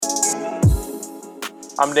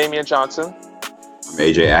I'm Damian Johnson. I'm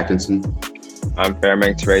AJ Atkinson. I'm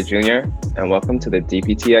Fairbank Teray Jr., and welcome to the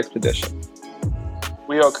DPT Expedition.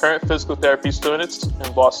 We are current physical therapy students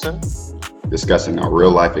in Boston, discussing our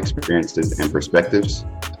real life experiences and perspectives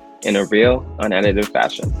in a real, unedited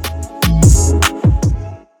fashion.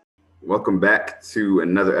 Welcome back to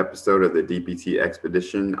another episode of the DPT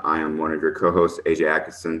Expedition. I am one of your co-hosts, AJ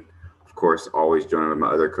Atkinson. Of course, always joined with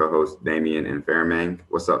my other co-hosts, Damian and Fairmang.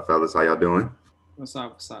 What's up, fellas? How y'all doing? What's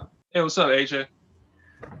up? Hey, what's up, AJ?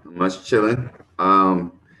 Much chilling.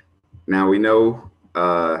 Now we know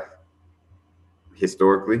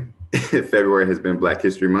historically, February has been Black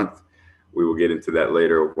History Month. We will get into that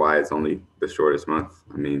later, why it's only the shortest month.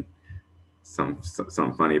 I mean,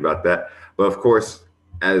 something funny about that. But of course,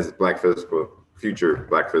 as future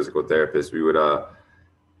Black physical therapists, we would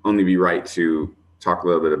only be right to talk a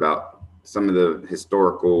little bit about some of the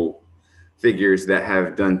historical figures that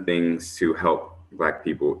have done things to help Black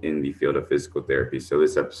people in the field of physical therapy. So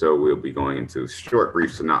this episode, we'll be going into a short,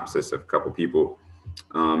 brief synopsis of a couple people,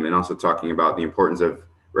 and also talking about the importance of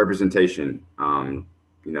representation.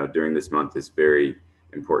 During this month, it's very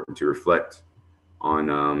important to reflect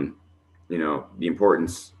on, the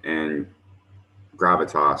importance and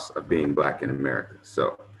gravitas of being Black in America.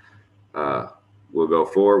 So we'll go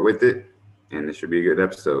forward with it, and this should be a good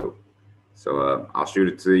episode. So I'll shoot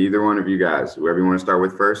it to either one of you guys, whoever you want to start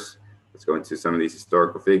with first. Let's go into some of these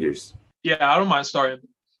historical figures. Yeah, I don't mind starting.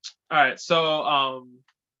 All right, so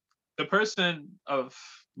the person of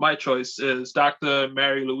my choice is Dr.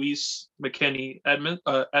 Mary Louise McKinney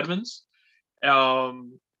Edmonds.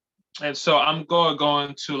 And so I'm going to go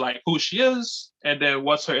into like who she is and then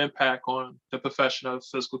what's her impact on the profession of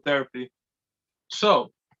physical therapy.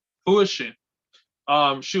 So who is she?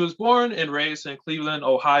 She was born and raised in Cleveland,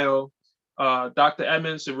 Ohio. Dr.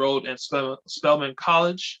 Edmonds enrolled in Spelman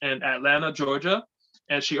College in Atlanta, Georgia,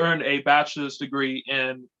 and she earned a bachelor's degree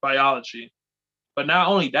in biology. But not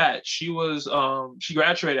only that, she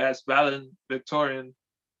graduated as valedictorian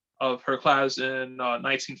of her class in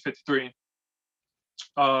 1953.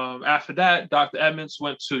 After that, Dr. Edmonds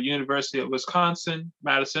went to University of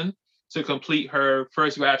Wisconsin-Madison to complete her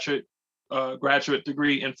first graduate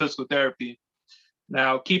degree in physical therapy.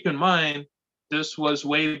 Now, keep in mind, this was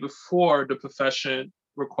way before the profession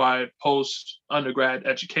required post-undergrad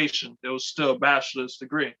education. There was still a bachelor's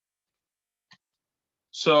degree.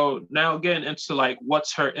 So now getting into like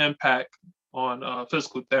what's her impact on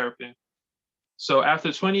physical therapy. So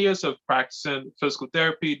after 20 years of practicing physical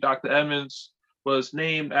therapy, Dr. Edmonds was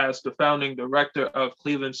named as the founding director of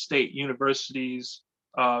Cleveland State University's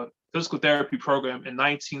physical therapy program in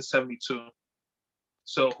 1972.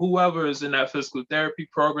 So whoever is in that physical therapy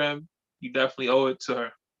program, you definitely owe it to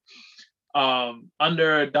her.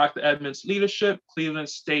 Under Dr. Edmonds' leadership, Cleveland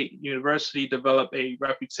State University developed a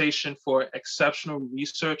reputation for exceptional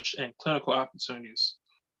research and clinical opportunities.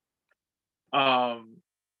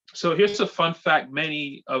 So here's a fun fact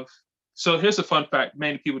many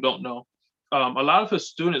people don't know. A lot of her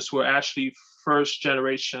students were actually first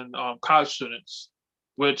generation college students,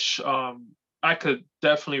 which I could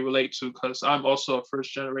definitely relate to because I'm also a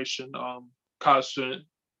first generation college student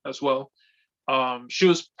as well. She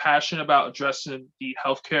was passionate about addressing the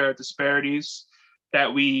healthcare disparities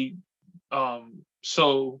that we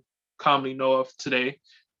so commonly know of today.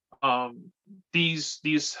 These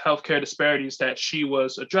healthcare disparities that she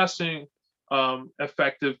was addressing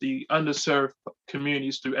affected the underserved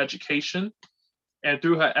communities through education. And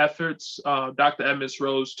through her efforts, Dr. Edmonds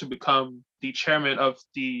rose to become the chairman of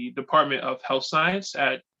the Department of Health Science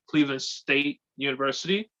at Cleveland State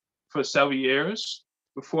University for several years,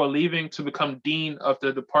 before leaving to become dean of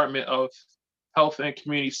the Department of Health and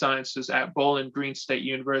Community Sciences at Bowling Green State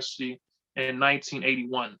University in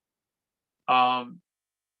 1981.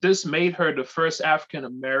 This made her the first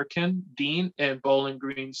African-American dean in Bowling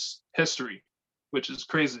Green's history, which is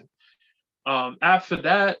crazy. After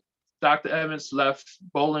that, Dr. Edmonds left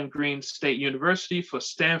Bowling Green State University for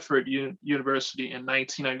Stanford University in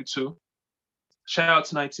 1992. Shout out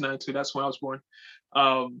to 1992, that's when I was born.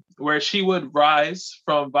 Where she would rise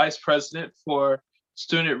from vice president for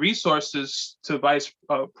student resources to vice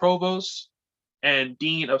provost and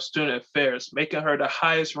dean of student affairs, making her the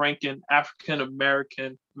highest ranking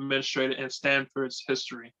African-American administrator in Stanford's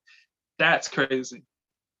history. That's crazy.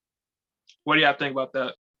 What do y'all think about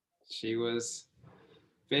that? She was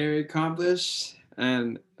very accomplished,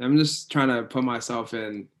 and I'm just trying to put myself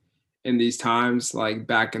in these times, like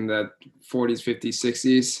back in the 40s, 50s,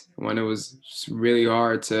 60s, when it was really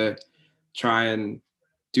hard to try and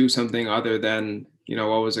do something other than,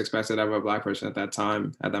 what was expected of a Black person at that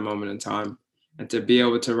time, at that moment in time. and to be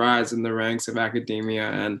able to rise in the ranks of academia.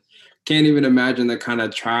 And can't even imagine the kind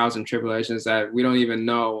of trials and tribulations that we don't even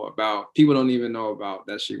know about, people don't even know about,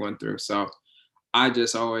 that she went through. So I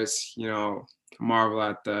just always, marvel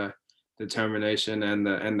at the determination and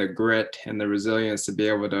the grit and the resilience to be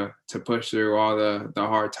able to push through all the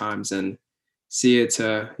hard times and see it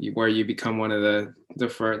to where you become one of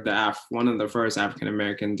one of the first African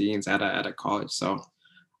American deans at a college. So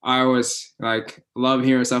I always love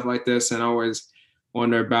hearing stuff like this, and always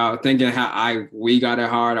wonder about thinking how we got it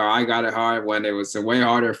hard, or I got it hard, when it was way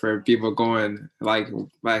harder for people going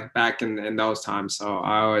back in those times. So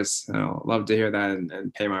I always love to hear that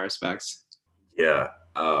and pay my respects. Yeah.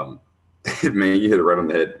 Man, you hit it right on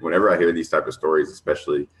the head. Whenever I hear these type of stories,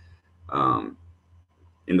 especially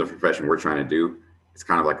in the profession we're trying to do, it's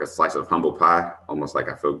kind of like a slice of humble pie, almost like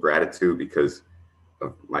I feel gratitude because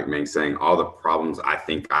of, like Meng saying, all the problems I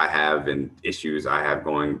think I have and issues I have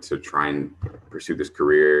going to try and pursue this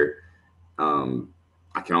career.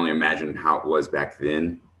 I can only imagine how it was back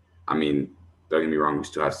then. I mean, don't get me wrong, we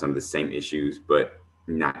still have some of the same issues, but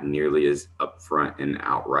not nearly as upfront and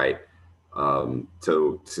outright.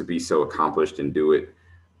 To be so accomplished and do it,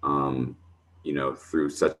 through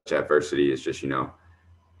such adversity is just,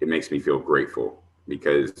 it makes me feel grateful,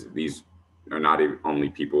 because these are not only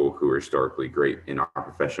people who are historically great in our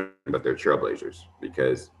profession, but they're trailblazers,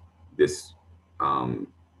 because this,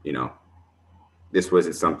 this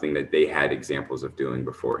wasn't something that they had examples of doing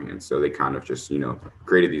beforehand. So they kind of just,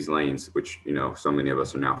 created these lanes, which, so many of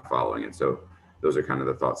us are now following. And so those are kind of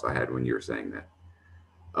the thoughts I had when you were saying that.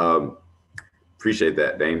 Appreciate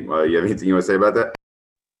that, Dane. You have anything you want to say about that?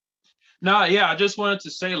 No, yeah, I just wanted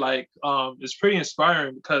to say it's pretty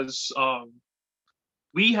inspiring because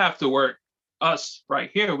we have to work, us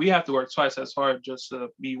right here, we have to work twice as hard just to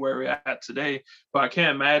be where we're at today. But I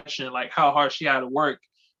can't imagine how hard she had to work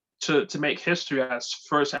to make history as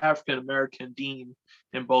first African American dean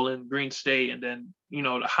in Bowling Green State, and then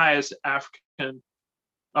the highest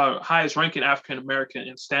ranking African American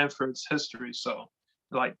in Stanford's history. So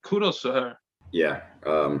kudos to her. Yeah,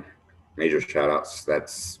 major shout outs.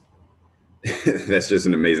 That's that's just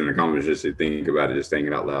an amazing accomplishment just to think about it, just saying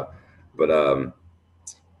it out loud. But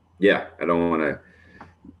yeah, I don't want to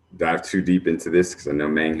dive too deep into this because I know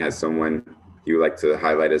Meng has someone he would like to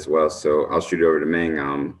highlight as well. So I'll shoot it over to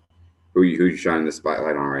Meng. Who you shining the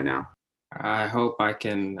spotlight on right now? I hope I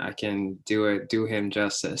can do him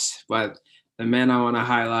justice. But the man I want to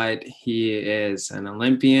highlight, he is an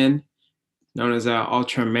Olympian, known as an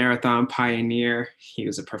ultra marathon pioneer. He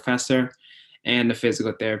was a professor and a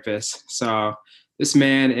physical therapist. So this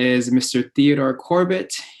man is Mr. Theodore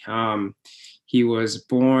Corbett. He was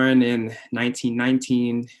born in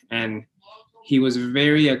 1919, and he was a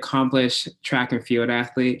very accomplished track and field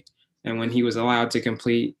athlete. And when he was allowed to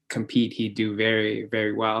compete, he'd do very,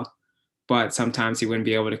 very well. But sometimes he wouldn't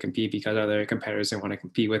be able to compete because other competitors didn't want to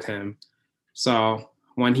compete with him. So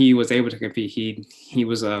when he was able to compete, he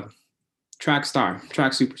was a track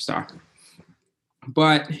superstar.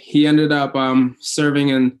 But he ended up serving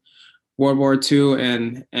in World War II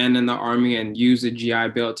and in the Army, and used the GI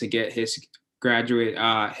Bill to get his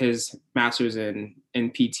his master's in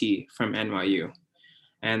PT from NYU.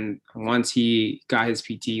 And once he got his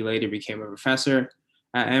PT, he later became a professor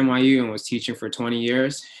at NYU and was teaching for 20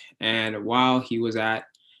 years. And while he was at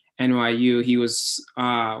NYU,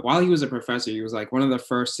 while he was a professor, he was one of the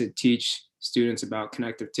first to teach students about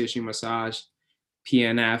connective tissue massage,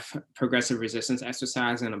 PNF, progressive resistance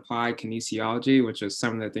exercise, and applied kinesiology, which is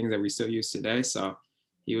some of the things that we still use today. So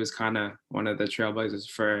he was kind of one of the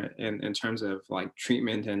trailblazers in terms of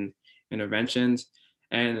treatment and interventions.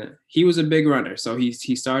 And he was a big runner. So he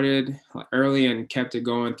started early and kept it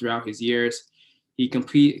going throughout his years. He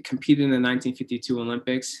competed in the 1952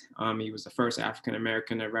 Olympics. He was the first African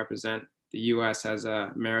American to represent the U.S. as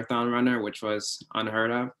a marathon runner, which was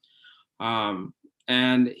unheard of.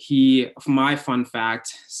 And my fun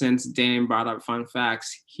fact, since Dane brought up fun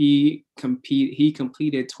facts, he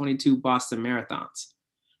completed 22 Boston marathons,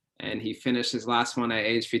 and he finished his last one at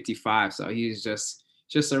age 55. So he's just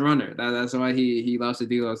a runner. That's why he loves to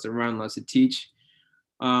do, loves to run, loves to teach.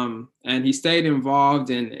 And he stayed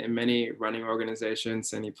involved in many running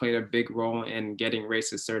organizations, and he played a big role in getting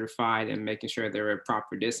races certified and making sure there were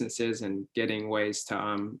proper distances and getting ways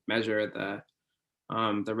to measure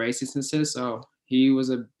the race distances. So he was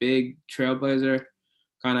a big trailblazer,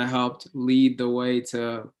 kind of helped lead the way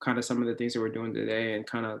to kind of some of the things that we're doing today, and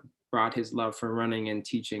kind of brought his love for running and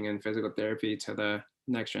teaching and physical therapy to the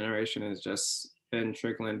next generation. Has just been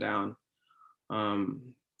trickling down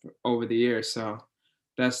over the years. So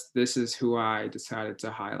this is who I decided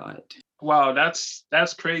to highlight. Wow,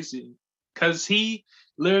 that's crazy. because he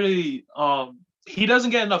literally he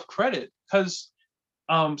doesn't get enough credit because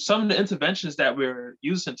some of the interventions that we're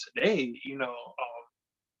using today,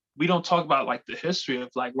 we don't talk about like the history of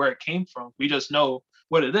like where it came from. We just know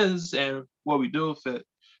what it is and what we do with it.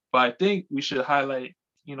 But I think we should highlight,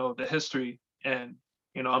 the history. And,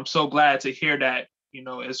 I'm so glad to hear that,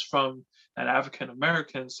 it's from an African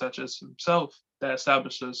American such as himself that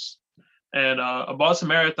established this. And a Boston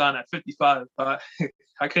Marathon at 55,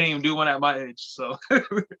 I couldn't even do one at my age. So,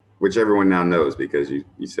 which everyone now knows because you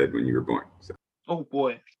said when you were born. So. Oh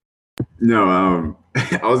boy. No,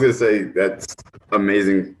 I was gonna say that's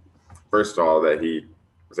amazing. First of all, that he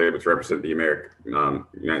was able to represent the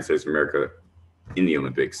United States of America in the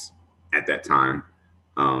Olympics at that time.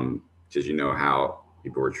 Because how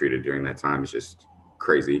people were treated during that time is just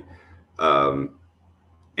crazy. And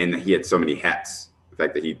he had so many hats. The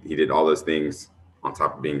fact that he did all those things on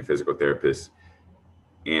top of being a physical therapist.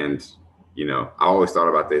 And, I always thought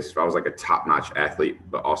about this. If I was like a top-notch athlete,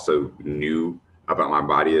 but also knew about my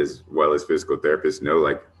body as well as physical therapists know,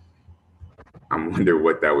 like, I wonder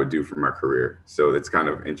what that would do for my career. So it's kind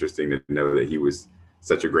of interesting to know that he was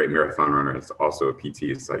such a great marathon runner. It's also a PT.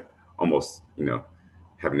 It's like almost,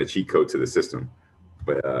 having a cheat code to the system.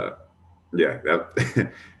 But yeah,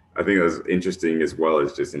 that I think that was interesting as well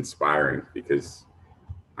as just inspiring because,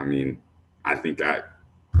 I think I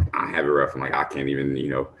have it rough. I'm like, I can't even,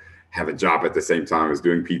 have a job at the same time as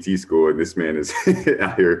doing PT school. And this man is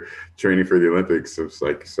out here training for the Olympics. So it's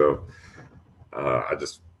like,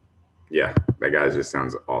 that guy just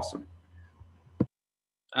sounds awesome.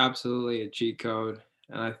 Absolutely a cheat code.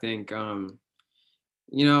 And I think,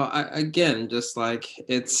 just like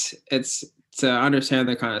it's to understand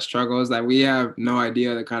the kind of struggles that we have no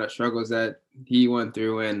idea the kind of struggles that he went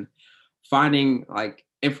through and finding like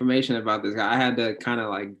information about this guy. I had to kind of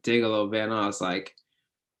like dig a little bit and I was like,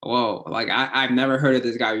 whoa, like I've never heard of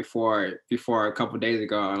this guy before a couple of days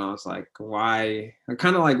ago. And I was like, why?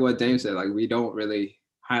 Kind of like what Dame said, like we don't really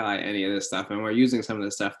highlight any of this stuff and we're using some of the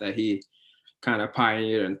stuff that he kind of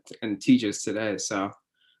pioneered and teaches today. So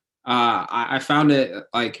I found it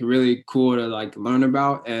like really cool to like learn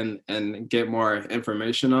about and get more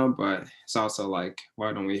information on, but it's also like,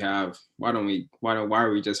 why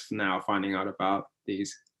are we just now finding out about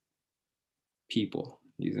these people,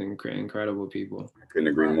 these incredible people? I couldn't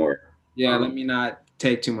agree more. Yeah, let me not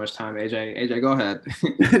take too much time, AJ. AJ, go ahead.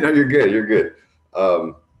 No, you're good.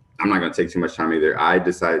 I'm not going to take too much time either. I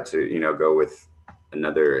decided to, go with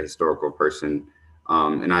another historical person.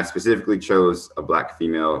 And I specifically chose a Black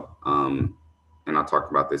female. And I'll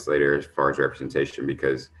talk about this later as far as representation,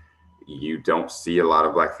 because you don't see a lot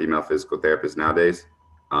of Black female physical therapists nowadays.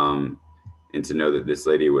 And to know that this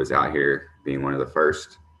lady was out here being one of the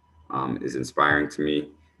first is inspiring to me.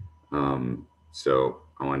 So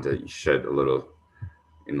I wanted to shed a little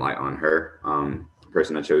light on her. The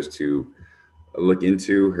person I chose to look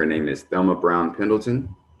into, her name is Thelma Brown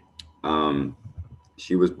Pendleton.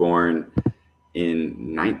 She was born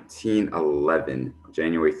in 1911,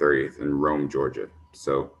 January 30th in Rome, Georgia.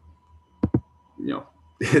 So,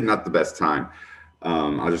 not the best time.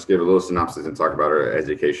 I'll just give a little synopsis and talk about her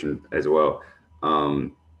education as well.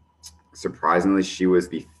 Surprisingly, she was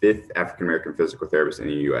the 5th African-American physical therapist in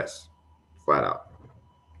the U.S., flat out.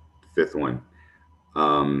 5th one.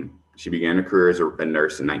 She began her career as a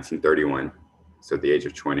nurse in 1931, so at the age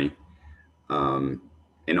of 20. And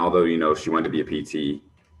although, she wanted to be a PT,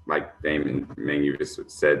 like Damon, you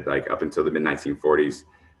just said, like up until the mid-1940s,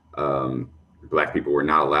 Black people were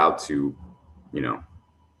not allowed to,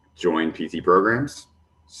 join PT programs.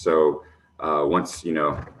 So once,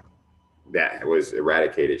 that was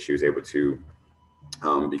eradicated, she was able to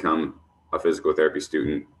become a physical therapy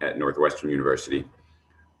student at Northwestern University.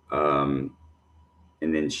 And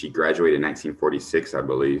then she graduated in 1946, I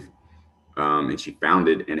believe. And she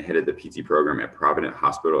founded and headed the PT program at Providence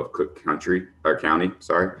Hospital of Cook County. And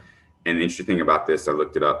the interesting thing about this, I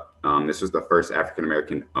looked it up. This was the first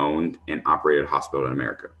African-American owned and operated hospital in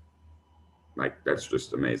America. Like, that's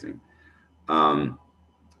just amazing.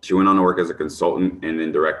 She went on to work as a consultant and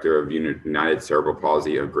then director of United Cerebral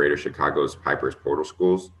Palsy of Greater Chicago's Piper's Portal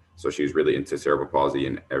Schools. So she was really into cerebral palsy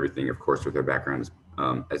and everything, of course, with her background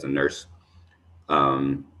as a nurse.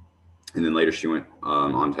 And then later she went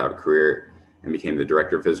on to have a career and became the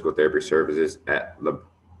director of physical therapy services at La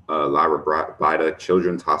Rabida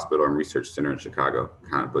Children's Hospital and Research Center in Chicago.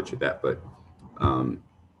 Kind of butchered that, but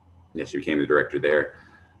she became the director there.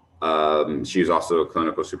 She was also a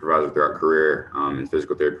clinical supervisor throughout her career in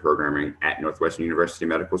physical therapy programming at Northwestern University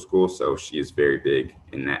Medical School. So she is very big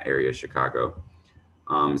in that area of Chicago.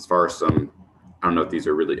 As far as I don't know if these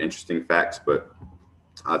are really interesting facts, but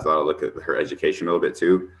I thought I'd look at her education a little bit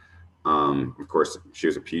too. Of course, she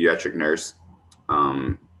was a pediatric nurse.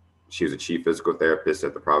 She was a chief physical therapist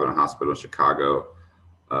at the Providence Hospital in Chicago.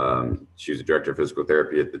 She was a director of physical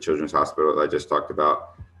therapy at the Children's Hospital that I just talked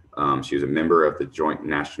about. She was a member of the Joint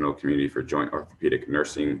National Committee for Joint Orthopedic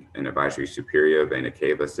Nursing and Advisory Superior Vena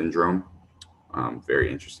Cava Syndrome.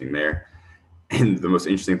 Very interesting there. And the most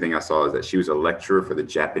interesting thing I saw is that she was a lecturer for the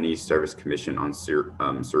Japanese Service Commission on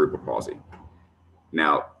cerebral palsy.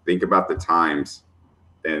 Now, think about the times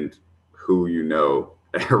and who you know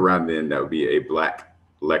around then that would be a Black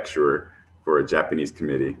lecturer for a Japanese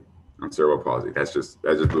committee on cerebral palsy. That just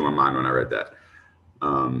blew my mind when I read that.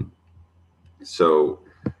 So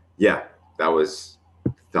yeah, that was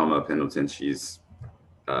Thelma Pendleton. She's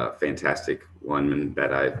a fantastic woman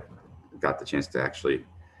that I got the chance to actually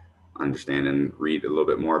understand and read a little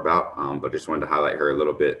bit more about, but just wanted to highlight her a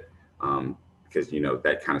little bit because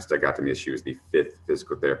that kind of stuck out to me as she was the 5th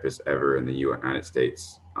physical therapist ever in the United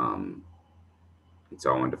States. And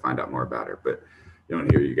so I wanted to find out more about her, but I want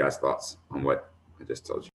to hear you guys' thoughts on what I just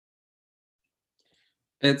told you.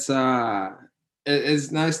 It's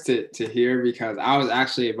nice to hear, because I was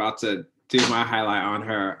actually about to do my highlight on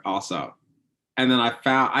her also, and then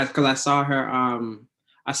I saw her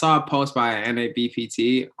I saw a post by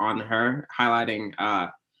NABPT on her highlighting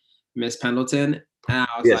Miss Pendleton, and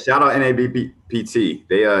I was shout out NABPT.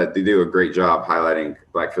 They do a great job highlighting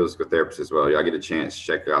Black physical therapists as well. Y'all get a chance,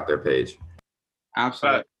 check out their page.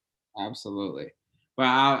 Absolutely.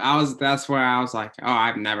 But that's where I was like, oh,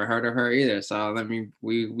 I've never heard of her either. So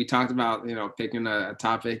we talked about, picking a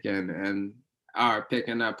topic and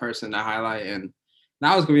picking a person to highlight, and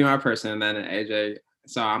that was gonna be my person. And then AJ,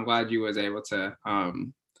 so I'm glad you was able to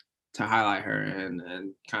highlight her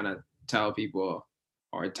and kind of tell people,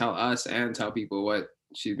 or tell us and tell people what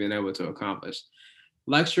she's been able to accomplish.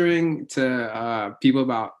 Lecturing to people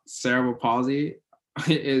about cerebral palsy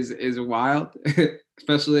is wild,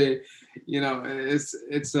 especially,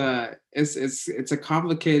 it's a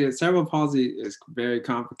complicated, cerebral palsy is very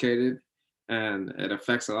complicated, and it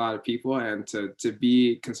affects a lot of people, and to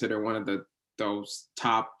be considered one of those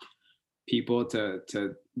top people to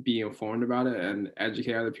be informed about it and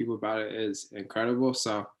educate other people about it is incredible.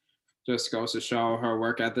 So just goes to show her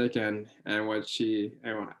work ethic and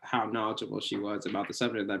how knowledgeable she was about the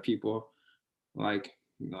subject, that people like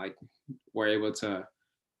were able to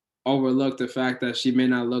overlook the fact that she may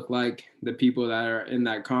not look like the people that are in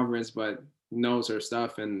that conference, but knows her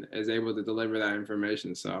stuff and is able to deliver that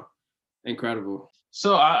information. So incredible.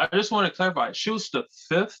 So I just want to clarify, she was the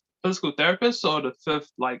 5th physical therapist or the 5th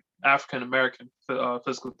African American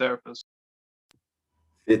physical therapist?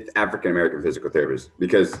 5th African American physical therapist,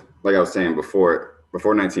 because like I was saying before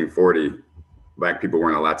 1940, Black people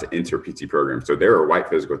weren't allowed to enter PT programs. So there were white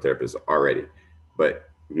physical therapists already, but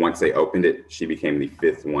once they opened it, she became the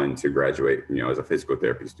 5th one to graduate, as a physical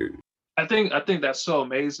therapy student. I think that's so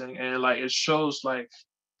amazing, and it shows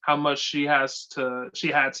how much she had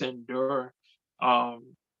to endure.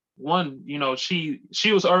 One, she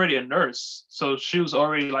was already a nurse, so she was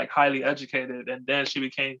already highly educated, and then she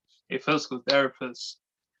became a physical therapist.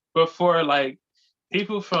 But for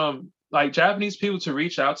people from Japanese people to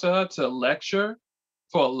reach out to her to lecture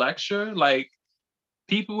for a lecture,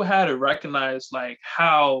 people had to recognize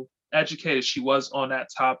how educated she was on that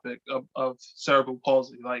topic of cerebral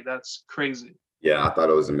palsy. That's crazy. Yeah, I thought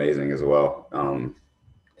it was amazing as well.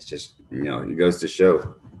 It's just, it goes to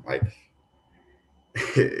show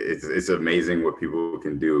it's amazing what people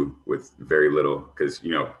can do with very little, because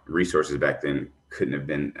resources back then couldn't have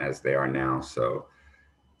been as they are now. So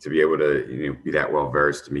to be able to be that well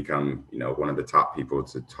versed and become one of the top people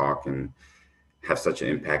to talk and have such an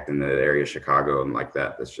impact in the area of Chicago and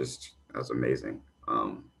that's amazing.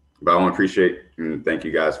 But I want to appreciate and thank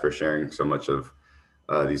you guys for sharing so much of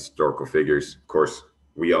these historical figures. Of course,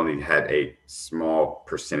 we only had a small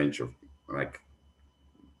percentage of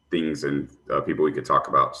things and people we could talk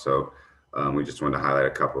about. So we just wanted to highlight a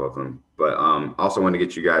couple of them. But also want to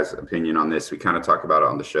get you guys' opinion on this. We kind of talked about it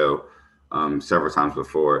on the show several times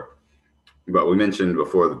before, but we mentioned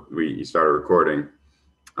before we started recording,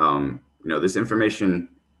 this information,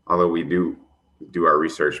 although we do our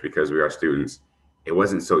research because we are students, it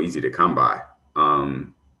wasn't so easy to come by.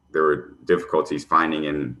 There were difficulties finding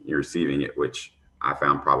and receiving it, which I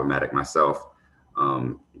found problematic myself,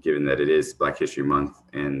 given that it is Black History Month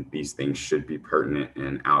and these things should be pertinent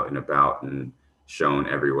and out and about and shown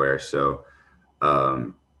everywhere. So I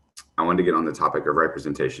wanted to get on the topic of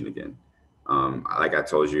representation again. Like I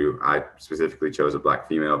told you, I specifically chose a Black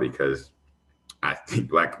female because I think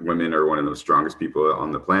Black women are one of the strongest people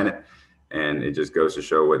on the planet, and it just goes to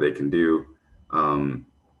show what they can do.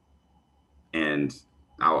 And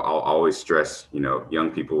I'll always stress,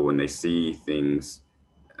 young people, when they see things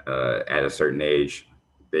at a certain age,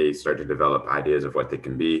 they start to develop ideas of what they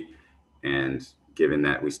can be. And given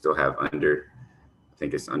that we still have I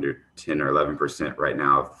think it's under 10 or 11% right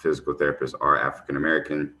now of physical therapists are African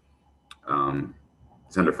American.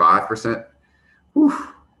 It's under 5%. Whew,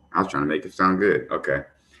 I was trying to make it sound good. Okay.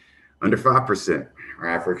 Under 5% are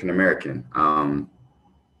African American.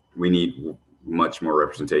 We need much more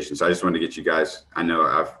representation. So I just wanted to get you guys, I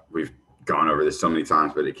know we've gone over this so many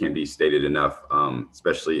times, but it can't be stated enough,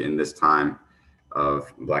 especially in this time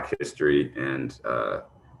of Black history and,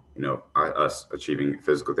 us achieving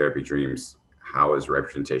physical therapy dreams. How is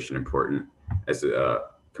representation important as it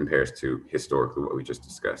compares to historically what we just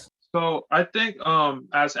discussed? So I think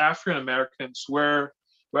as African Americans, we're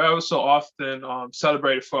ever so often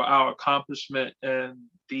celebrated for our accomplishment in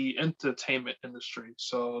the entertainment industry.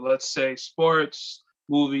 So let's say sports,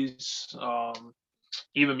 movies,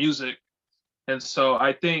 even music. And so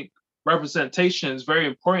I think representation is very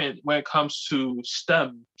important when it comes to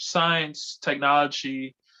STEM, science,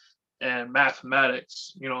 technology, and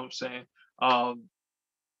mathematics. You know what I'm saying?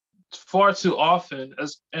 Far too often,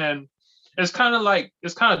 and it's kind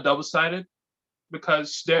of double-sided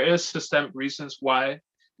because there is systemic reasons why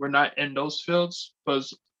we're not in those fields. But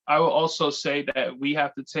I will also say that we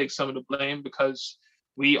have to take some of the blame because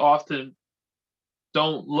we often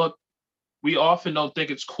don't look, we often don't think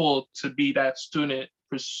it's cool to be that student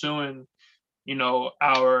pursuing,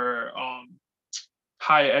 our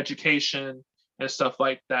higher education and stuff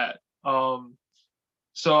like that.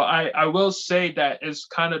 So I will say that it's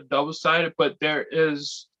kind of double-sided, but there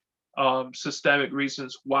is systemic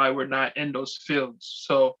reasons why we're not in those fields.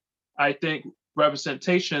 So I think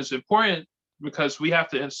representation is important because we have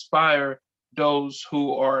to inspire those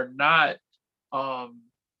who are not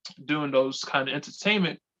doing those kind of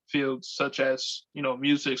entertainment fields, such as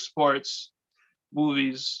music, sports,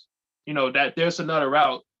 movies. That there's another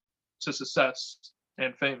route to success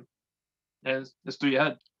and fame, and it's through your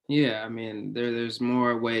head. Yeah, I mean, there's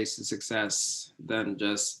more ways to success than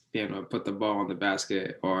just being able to put the ball in the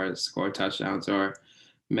basket or score touchdowns or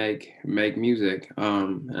make music.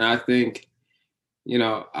 And I think,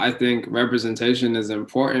 I think representation is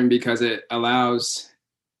important because it allows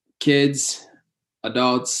kids,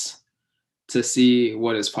 adults to see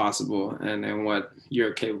what is possible and what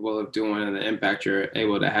you're capable of doing and the impact you're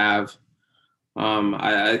able to have.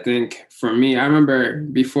 I think for me, I remember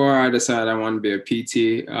before I decided I wanted to be a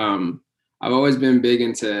PT, I've always been big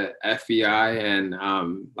into FBI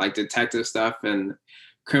and like detective stuff and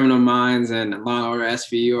Criminal Minds and Law and Order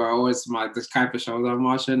SVU are always this type of shows I'm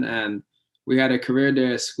watching. And we had a career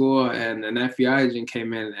day at school and an FBI agent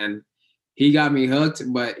came in and he got me hooked,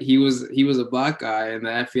 but he was a Black guy in the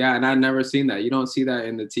FBI and I'd never seen that. You don't see that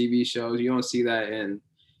in the TV shows. You don't see that in,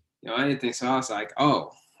 anything. So I was like,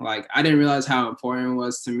 oh, like I didn't realize how important it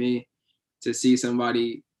was to me to see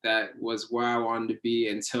somebody that was where I wanted to be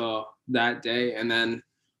until that day. And then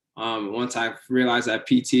once I realized that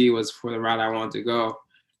PT was for the route I wanted to go,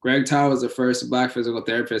 Greg Todd was the first Black physical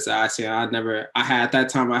therapist that I seen. At that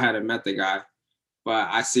time I hadn't met the guy, but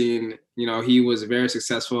I seen, he was very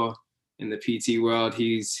successful in the PT world.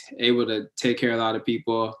 He's able to take care of a lot of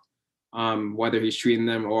people, whether he's treating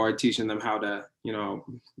them or teaching them how to,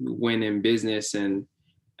 win in business and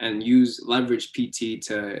leverage PT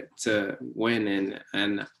to win.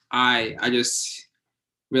 And I just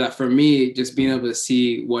realized for me, just being able to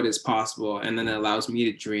see what is possible, and then it allows me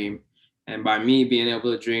to dream. And by me being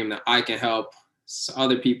able to dream that I can help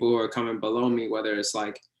other people who are coming below me, whether it's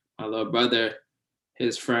like my little brother,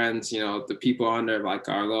 his friends, the people under like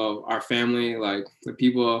our family, like the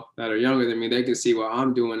people that are younger than me, they can see what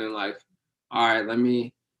I'm doing and like, all right,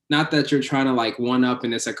 not that you're trying to like one up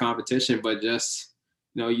and it's a competition, but just,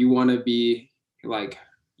 you want to be like,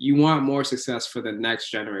 you want more success for the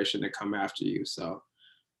next generation to come after you. So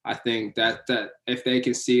I think that if they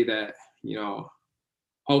can see that,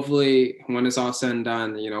 hopefully when it's all said and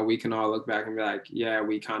done, we can all look back and be like, yeah,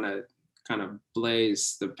 we kind of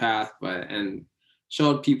blazed the path, and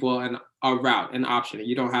showed people a route, an option.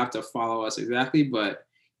 You don't have to follow us exactly, but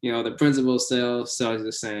the principle still is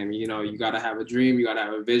the same. You got to have a dream, you got to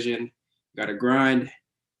have a vision, you got to grind,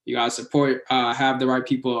 you got to support, have the right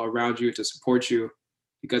people around you to support you.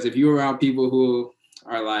 Because if you're around people who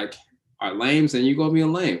are lames, then you're going to be a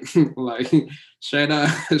lame, like straight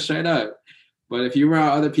up. But if you're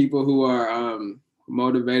around other people who are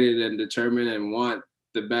motivated and determined and want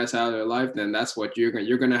the best out of their life, then that's what you're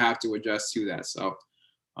going to have to adjust to that. So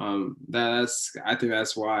I think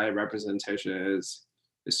that's why representation is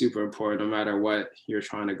super important, no matter what you're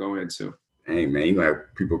trying to go into. hey man, you gonna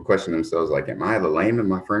have people question themselves like, am I the lame in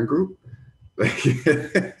my friend group?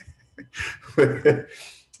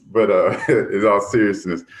 But in all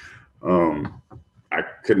seriousness, I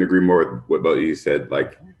couldn't agree more with what both of you said.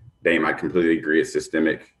 Like, Dame, I completely agree. It's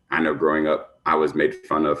systemic. I know growing up, I was made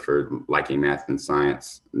fun of for liking math and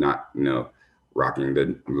science, not, rocking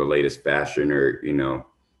the latest fashion or,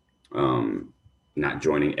 not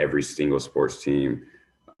joining every single sports team.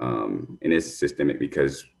 And it's systemic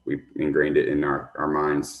because we ingrained it in our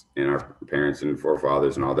minds and our parents and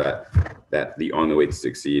forefathers and all that the only way to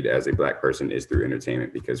succeed as a Black person is through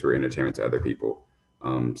entertainment, because we're entertainment to other people.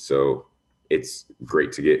 So it's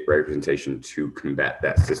great to get representation to combat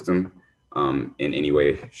that system in any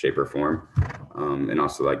way, shape, or form. And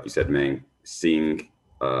also, like you said, Mang, seeing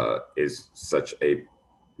is such a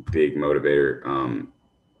big motivator.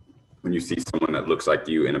 When you see someone that looks like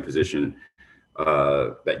you in a position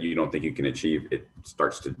that you don't think you can achieve, it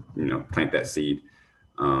starts to, plant that seed.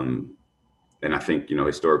 And I think,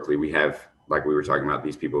 historically we have, like we were talking about,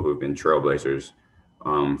 these people who've been trailblazers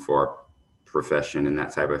for our profession and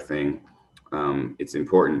that type of thing. It's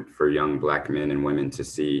important for young Black men and women to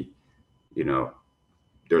see,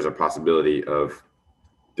 there's a possibility of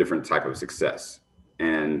different type of success.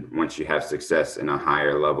 And once you have success in a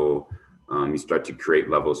higher level, you start to create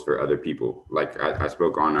levels for other people. Like I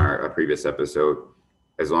spoke on our previous episode,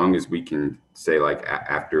 as long as we can say, like,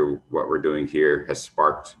 after what we're doing here has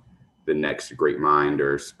sparked the next great mind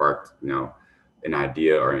or sparked, an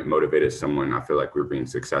idea or it motivated someone, I feel like we're being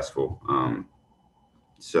successful.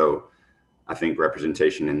 So I think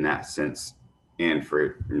representation in that sense, and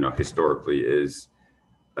for, historically, is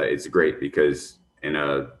it's great, because in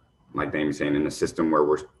a, like Damien saying, in a system where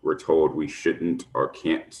we're told we shouldn't or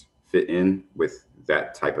can't fit in with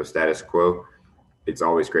that type of status quo, it's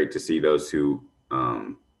always great to see those who,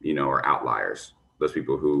 are outliers, those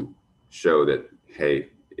people who show that, hey,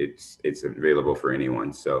 it's available for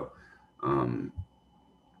anyone. So I'm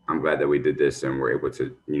glad that we did this and we're able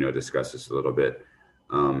to, discuss this a little bit.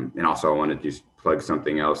 And also I want to just plug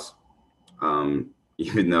something else.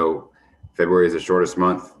 Even though February is the shortest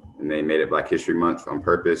month and they made it Black History Month on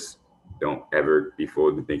purpose, don't ever be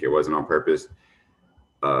fooled and think it wasn't on purpose.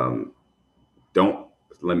 Don't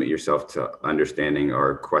limit yourself to understanding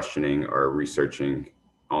or questioning or researching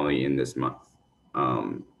only in this month.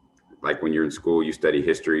 Like when you're in school, you study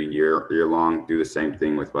history year long, do the same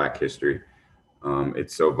thing with Black history.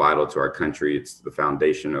 It's so vital to our country. It's the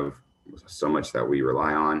foundation of so much that we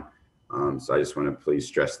rely on. So I just want to please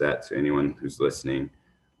stress that to anyone who's listening.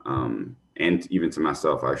 And even to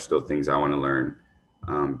myself, are still things I want to learn.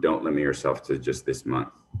 Don't limit yourself to just this month.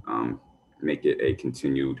 Make it a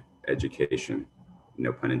continued education,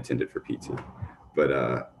 no pun intended for PT.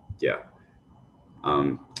 But yeah,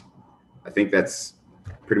 I think that's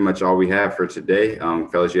pretty much all we have for today.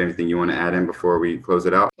 Fellas, you have anything you want to add in before we close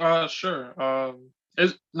it out? Sure. I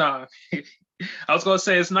was gonna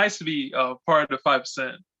say it's nice to be part of the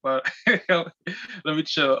 5%, but let me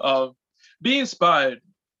chill. Be inspired.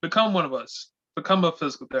 Become one of us. Become a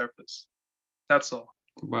physical therapist. That's all.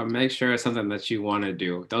 But make sure it's something that you want to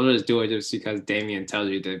do. Don't just do it just because Damien tells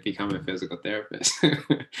you to become a physical therapist.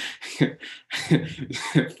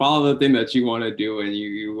 Follow the thing that you want to do and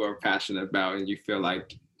you are passionate about, and you feel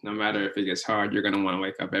like no matter if it gets hard, you're going to want to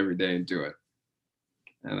wake up every day and do it.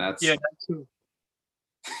 And that's... Yeah, that too.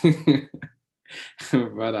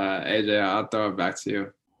 But AJ, I'll throw it back to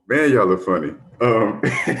you. Man, y'all are funny.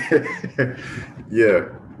 Yeah,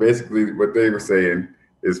 basically what they were saying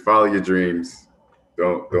is follow your dreams.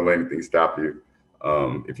 Don't let anything stop you.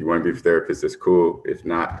 If you want to be a therapist, it's cool. If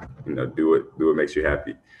not, do what makes you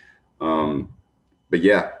happy. But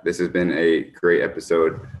yeah, this has been a great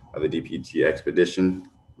episode of the DPT Expedition,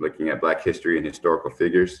 looking at Black history and historical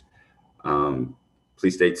figures.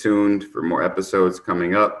 Please stay tuned for more episodes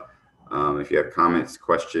coming up. If you have comments,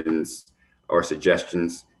 questions, or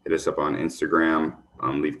suggestions, hit us up on Instagram.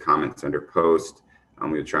 Leave comments under post.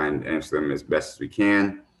 We'll try and answer them as best as we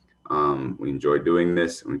can. We enjoy doing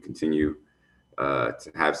this and we continue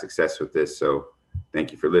to have success with this. So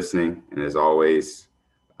thank you for listening. And as always,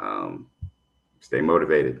 stay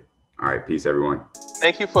motivated. All right. Peace, everyone.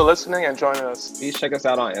 Thank you for listening and joining us. Please check us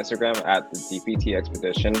out on Instagram at the DPT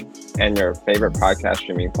Expedition and your favorite podcast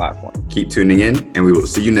streaming platform. Keep tuning in and we will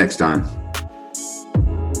see you next time.